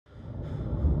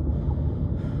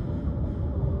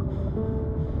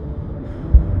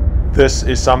this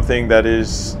is something that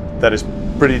is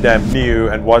pretty damn new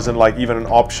and wasn't like even an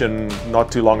option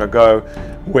not too long ago,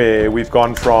 where we've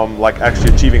gone from like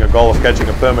actually achieving a goal of catching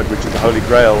a permit, which is the holy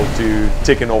grail, to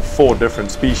ticking off 4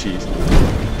 different species.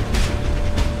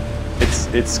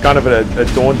 It's kind of a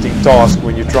daunting task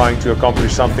when you're trying to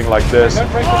accomplish something like this,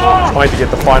 trying to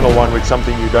get the final one with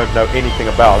something you don't know anything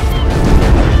about.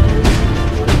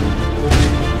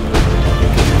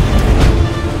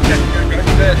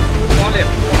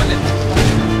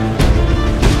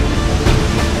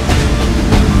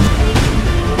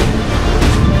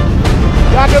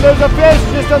 Jako, there's a fish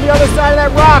just on the other side of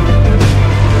that rock.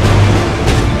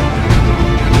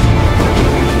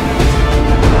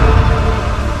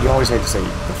 You always hate to say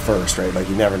the first, right? Like,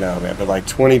 you never know, man. But like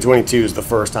 2022 is the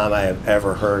first time I have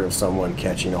ever heard of someone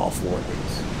catching all 4 of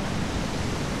these.